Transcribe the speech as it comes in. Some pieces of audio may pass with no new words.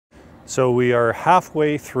So we are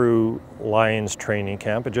halfway through Lions training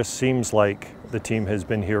camp. It just seems like the team has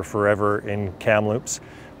been here forever in Kamloops,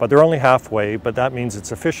 but they're only halfway, but that means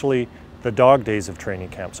it's officially the dog days of training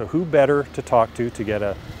camp. So who better to talk to get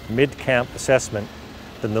a mid-camp assessment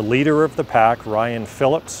than the leader of the pack, Ryan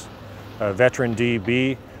Phillips, a veteran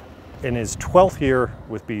DB in his 12th year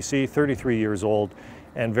with BC, 33 years old,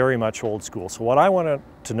 and very much old school. So what I wanted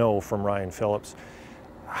to know from Ryan Phillips,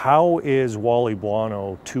 how is Wally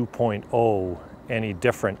Buono 2.0 any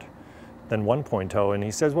different than 1.0? And he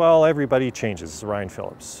says, well, everybody changes. Ryan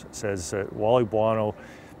Phillips says that Wally Buono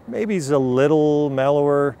maybe he's a little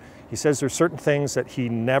mellower. He says there's certain things that he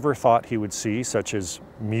never thought he would see, such as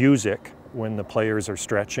music when the players are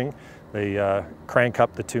stretching. They crank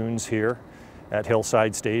up the tunes here at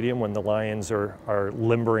Hillside Stadium when the Lions are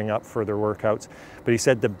limbering up for their workouts. But he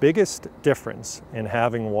said the biggest difference in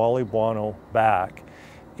having Wally Buono back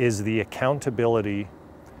is the accountability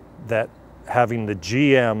that having the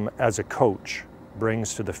GM as a coach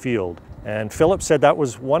brings to the field. And Phillips said that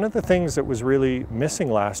was one of the things that was really missing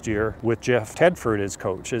last year with Jeff Tedford as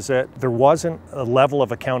coach, is that there wasn't a level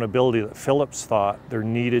of accountability that Phillips thought there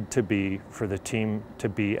needed to be for the team to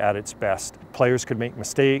be at its best. Players could make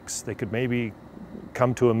mistakes, they could maybe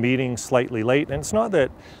come to a meeting slightly late, and it's not that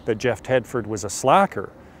Jeff Tedford was a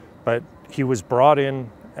slacker, but he was brought in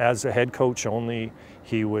as a head coach only.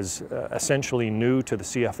 He was essentially new to the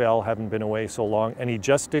CFL, having been away so long, and he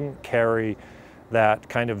just didn't carry that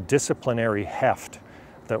kind of disciplinary heft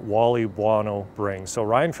that Wally Buono brings. So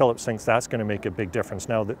Ryan Phillips thinks that's going to make a big difference.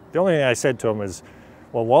 Now, the only thing I said to him is,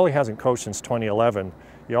 well, Wally hasn't coached since 2011.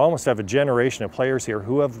 You almost have a generation of players here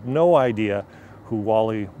who have no idea who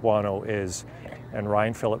Wally Buono is. And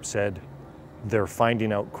Ryan Phillips said they're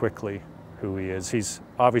finding out quickly who he is. He's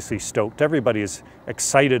obviously stoked. Everybody is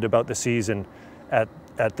excited about the season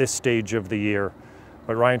at this stage of the year.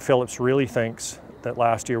 But Ryan Phillips really thinks that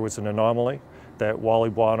last year was an anomaly, that Wally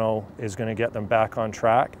Buono is going to get them back on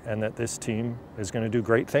track, and that this team is going to do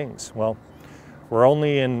great things. Well, we're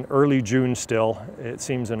only in early June still. It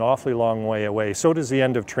seems an awfully long way away. So does the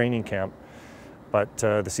end of training camp. But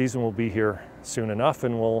the season will be here soon enough,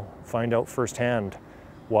 and we'll find out firsthand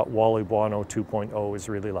what Wally Buono 2.0 is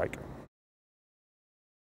really like.